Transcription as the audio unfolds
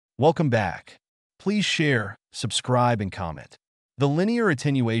Welcome back. Please share, subscribe, and comment. The linear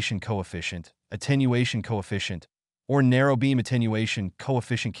attenuation coefficient, or narrow beam attenuation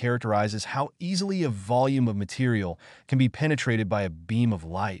coefficient characterizes how easily a volume of material can be penetrated by a beam of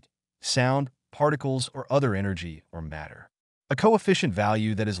light, sound, particles, or other energy or matter. A coefficient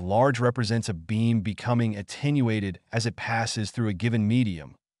value that is large represents a beam becoming attenuated as it passes through a given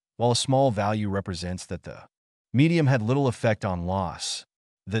medium, while a small value represents that the medium had little effect on loss.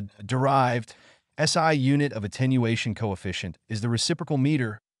 The derived SI unit of attenuation coefficient is the reciprocal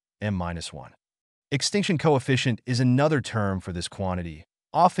meter, m-1. Extinction coefficient is another term for this quantity,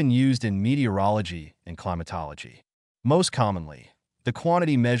 often used in meteorology and climatology. Most commonly, the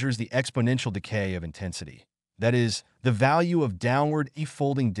quantity measures the exponential decay of intensity, that is, the value of downward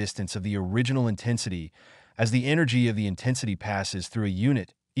e-folding distance of the original intensity as the energy of the intensity passes through a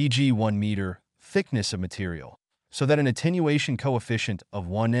unit, e.g. 1 meter, thickness of material, so that an attenuation coefficient of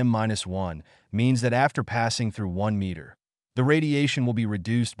 1m-1 means that after passing through 1 meter, the radiation will be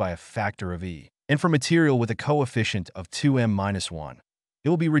reduced by a factor of E. And for material with a coefficient of 2m-1, it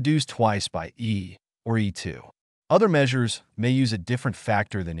will be reduced twice by E, or E2. Other measures may use a different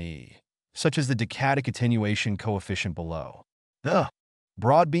factor than E, such as the decadic attenuation coefficient below. The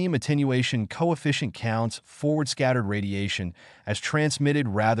broadbeam attenuation coefficient counts forward scattered radiation as transmitted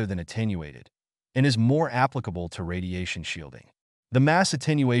rather than attenuated, and is more applicable to radiation shielding. The mass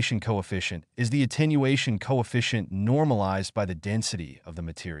attenuation coefficient is the attenuation coefficient normalized by the density of the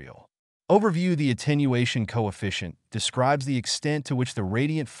material. Overview: the attenuation coefficient describes the extent to which the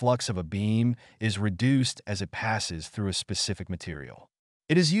radiant flux of a beam is reduced as it passes through a specific material.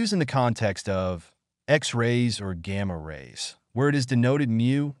 It is used in the context of X-rays or gamma rays, where it is denoted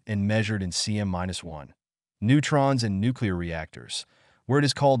mu and measured in cm-1, neutrons and nuclear reactors, where it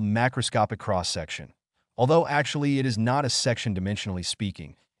is called macroscopic cross-section, although actually it is not a section dimensionally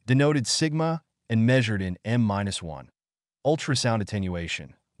speaking, denoted sigma and measured in m-1, ultrasound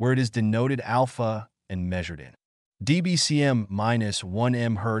attenuation, where it is denoted alpha and measured in dBcm-1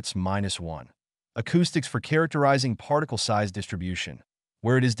 mHz-1, acoustics for characterizing particle size distribution,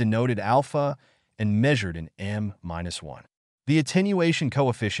 where it is denoted alpha and measured in m-1. The attenuation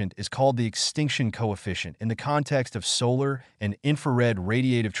coefficient is called the extinction coefficient in the context of solar and infrared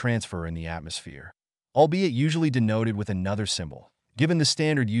radiative transfer in the atmosphere, albeit usually denoted with another symbol, given the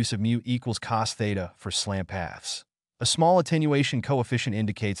standard use of mu equals cos theta for slant paths. A small attenuation coefficient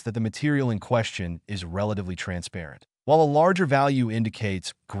indicates that the material in question is relatively transparent, while a larger value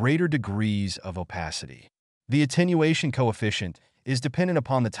indicates greater degrees of opacity. The attenuation coefficient is dependent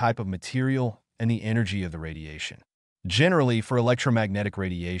upon the type of material and the energy of the radiation. Generally, for electromagnetic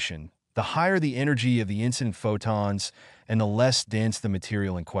radiation, the higher the energy of the incident photons and the less dense the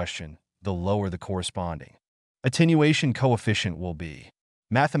material in question, the lower the corresponding attenuation coefficient will be.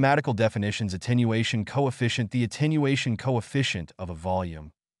 Mathematical definitions: attenuation coefficient. The attenuation coefficient of a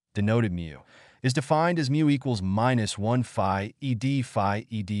volume, denoted mu, is defined as mu equals -1 phi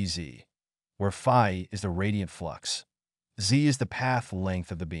edz, where phi is the radiant flux, z is the path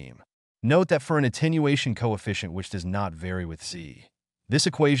length of the beam. Note that for an attenuation coefficient which does not vary with z, this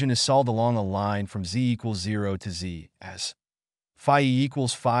equation is solved along a line from z equals 0 to z as phi e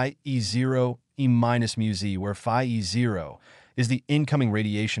equals phi e0 e minus mu z, where phi e0 is the incoming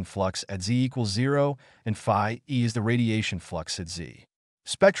radiation flux at z equals 0 and phi e is the radiation flux at z.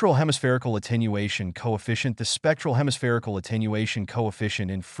 Spectral hemispherical attenuation coefficient. The spectral hemispherical attenuation coefficient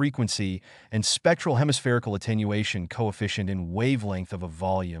in frequency and spectral hemispherical attenuation coefficient in wavelength of a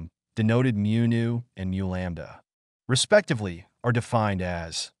volume, denoted mu nu and mu lambda, respectively, are defined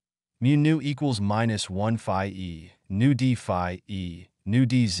as mu nu equals -1 phi e, nu d phi e, nu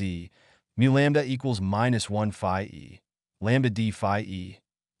dz, mu lambda equals -1 phi e, lambda d phi e,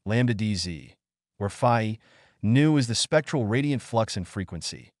 lambda dz, where phi nu is the spectral radiant flux in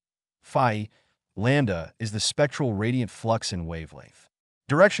frequency, phi lambda is the spectral radiant flux in wavelength.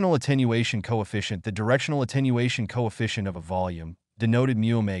 Directional attenuation coefficient. The directional attenuation coefficient of a volume, denoted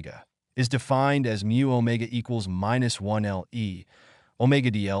mu omega, is defined as mu omega equals -1 Le,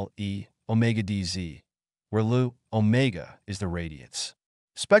 omega dLe, omega dz, where Lu omega is the radiance.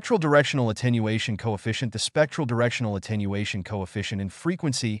 Spectral directional attenuation coefficient. The spectral directional attenuation coefficient in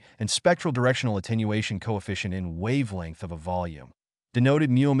frequency and spectral directional attenuation coefficient in wavelength of a volume, denoted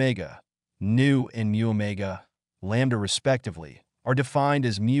mu omega, nu and mu omega, lambda respectively, are defined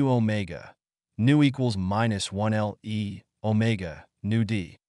as mu omega, nu equals -1 Le, omega, nu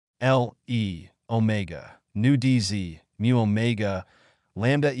d, Le, omega, nu dz, mu omega,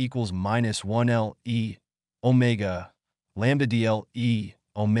 lambda equals -1 Le, omega, lambda dLe,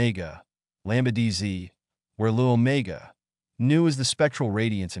 omega, lambda dz, where Lu omega, Nu is the spectral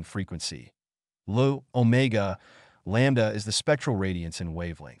radiance and frequency. Omega, lambda is the spectral radiance and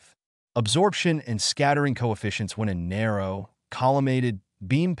wavelength. Absorption and scattering coefficients when a narrow, collimated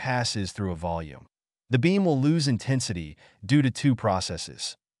beam passes through a volume. The beam will lose intensity due to two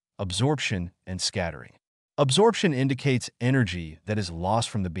processes: absorption and scattering. Absorption indicates energy that is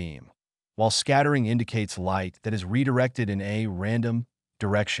lost from the beam, while scattering indicates light that is redirected in a random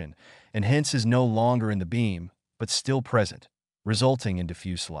direction and hence is no longer in the beam, but still present, resulting in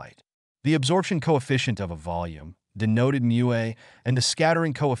diffuse light. The absorption coefficient of a volume, denoted μA, and the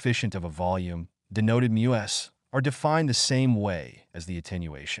scattering coefficient of a volume, denoted μS, are defined the same way as the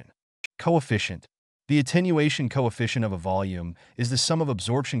attenuation coefficient. The attenuation coefficient of a volume is the sum of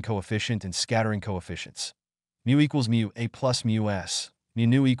absorption coefficient and scattering coefficients. Mu equals μA plus μS, mu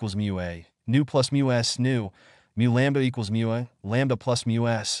nu equals μA, nu plus μS nu, mu lambda equals μA, lambda plus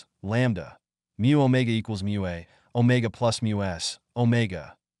μS, lambda, mu omega equals μA, omega plus μS,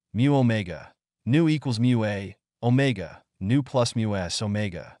 omega, mu omega, nu equals μA, omega, nu plus μS,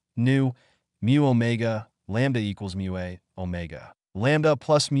 omega, nu, mu omega, lambda equals μA, omega, lambda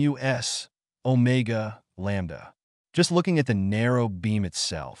plus μS, omega, lambda. Just looking at the narrow beam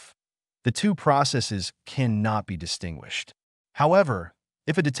itself, the two processes cannot be distinguished. However,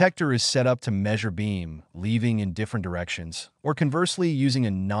 if a detector is set up to measure beam leaving in different directions, or conversely using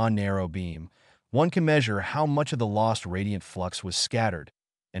a non-narrow beam, one can measure how much of the lost radiant flux was scattered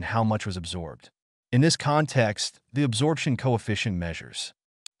and how much was absorbed. In this context, the absorption coefficient measures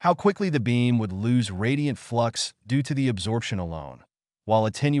how quickly the beam would lose radiant flux due to the absorption alone, while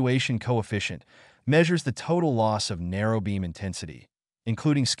attenuation coefficient measures the total loss of narrow beam intensity,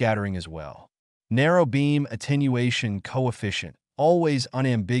 including scattering as well. Narrow beam attenuation coefficient always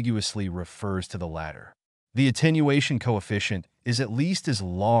unambiguously refers to the latter. The attenuation coefficient is at least as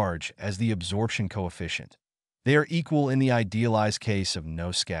large as the absorption coefficient. They are equal in the idealized case of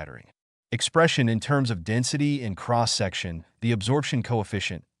no scattering. Expression in terms of density and cross-section, the absorption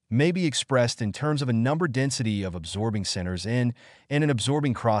coefficient may be expressed in terms of a number density of absorbing centers in and an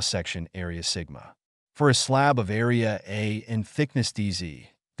absorbing cross-section area sigma. For a slab of area A and thickness dz,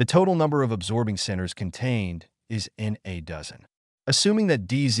 the total number of absorbing centers contained is in a dozen, assuming that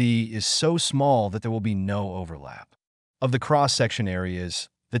dz is so small that there will be no overlap. Of the cross-section areas,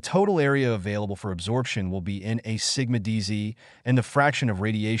 the total area available for absorption will be in a sigma dz, and the fraction of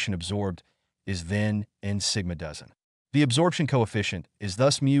radiation absorbed is then n sigma dozen. The absorption coefficient is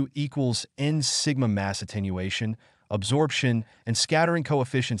thus mu equals n sigma mass attenuation, absorption, and scattering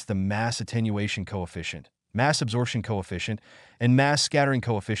coefficients. The mass attenuation coefficient, mass absorption coefficient, and mass scattering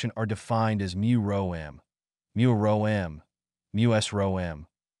coefficient are defined as mu rho m, mu s rho m,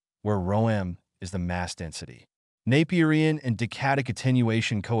 where rho m is the mass density. Napierian and decadic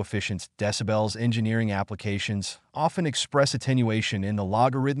attenuation coefficients decibels. Engineering applications often express attenuation in the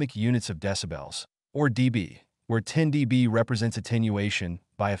logarithmic units of decibels, or dB, where 10 dB represents attenuation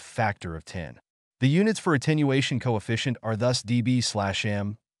by a factor of 10. The units for attenuation coefficient are thus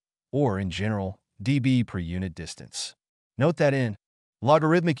dB/m, or in general, dB per unit distance. Note that in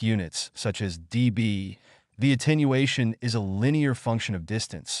logarithmic units, such as dB, the attenuation is a linear function of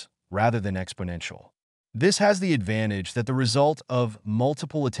distance, rather than exponential. This has the advantage that the result of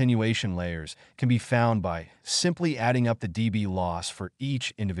multiple attenuation layers can be found by simply adding up the dB loss for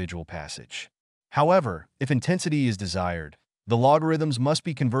each individual passage. However, if intensity is desired, the logarithms must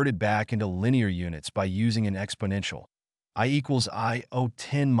be converted back into linear units by using an exponential, I equals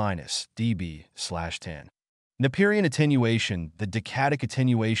I010 minus dB/10. Napierian attenuation, the decadic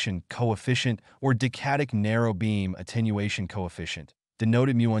attenuation coefficient or decadic narrow beam attenuation coefficient,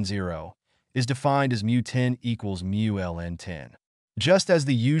 denoted mu10, is defined as mu10 equals mu ln10. Just as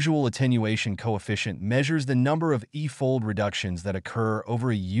the usual attenuation coefficient measures the number of E-fold reductions that occur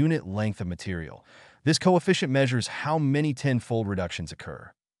over a unit length of material, this coefficient measures how many 10-fold reductions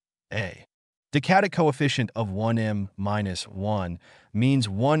occur. A decadic coefficient of 1m minus 1 means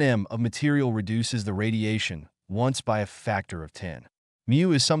 1m of material reduces the radiation once by a factor of 10.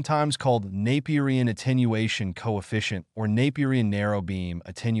 Mu is sometimes called Napierian attenuation coefficient or Napierian narrow beam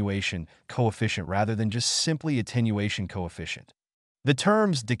attenuation coefficient rather than just simply attenuation coefficient. The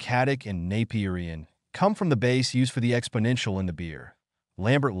terms decadic and Napierian come from the base used for the exponential in the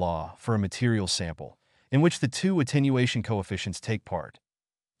Beer-Lambert law for a material sample, in which the two attenuation coefficients take part.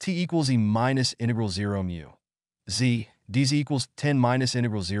 T equals E minus integral 0 mu. Z, dz equals 10 minus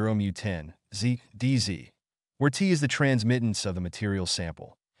integral 0 mu 10, z, dz, where T is the transmittance of the material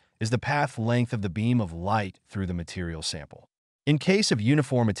sample, is the path length of the beam of light through the material sample. In case of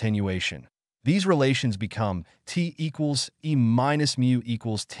uniform attenuation, these relations become T equals E minus mu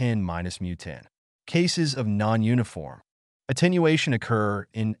equals 10 minus mu 10. Cases of non-uniform Attenuation occur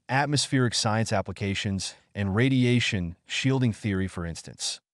in atmospheric science applications and radiation shielding theory, for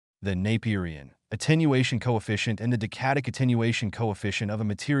instance. The Naperian attenuation coefficient and the decadic attenuation coefficient of a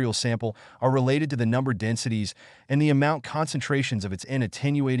material sample are related to the number densities and the amount concentrations of its n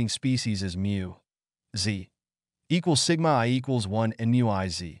attenuating species as mu z equals sigma I equals 1 and mu I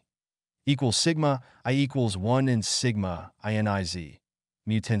z equals sigma I equals 1 and sigma I n I z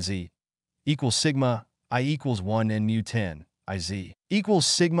mu 10 z equals sigma I equals 1 and mu 10 I z equals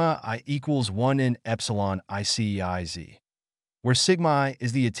sigma I equals 1 and epsilon I c I z, where sigma I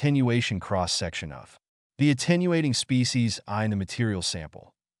is the attenuation cross-section of the attenuating species I in the material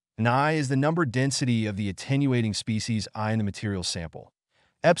sample, and I is the number density of the attenuating species I in the material sample.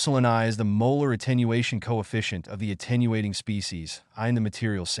 Epsilon I is the molar attenuation coefficient of the attenuating species I in the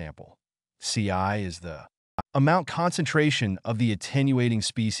material sample. Ci is the amount concentration of the attenuating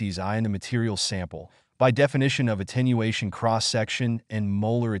species I in the material sample by definition of attenuation cross-section and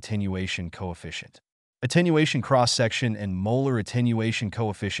molar attenuation coefficient. Attenuation cross-section and molar attenuation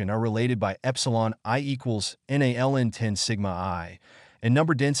coefficient are related by epsilon I equals NaLn 10 sigma I, and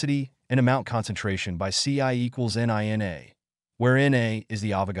number density and amount concentration by Ci equals NiNa, where Na is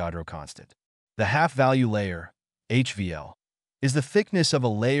the Avogadro constant. The half-value layer, HVL, is the thickness of a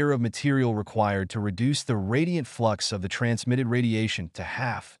layer of material required to reduce the radiant flux of the transmitted radiation to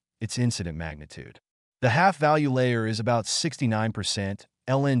half its incident magnitude. The half-value layer is about 69%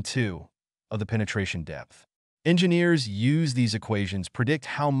 ln2 of the penetration depth. Engineers use these equations to predict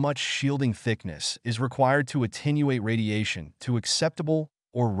how much shielding thickness is required to attenuate radiation to acceptable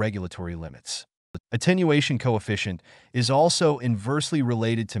or regulatory limits. Attenuation coefficient is also inversely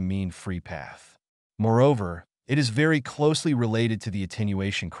related to mean free path. Moreover, it is very closely related to the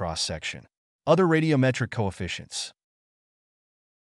attenuation cross-section. Other radiometric coefficients,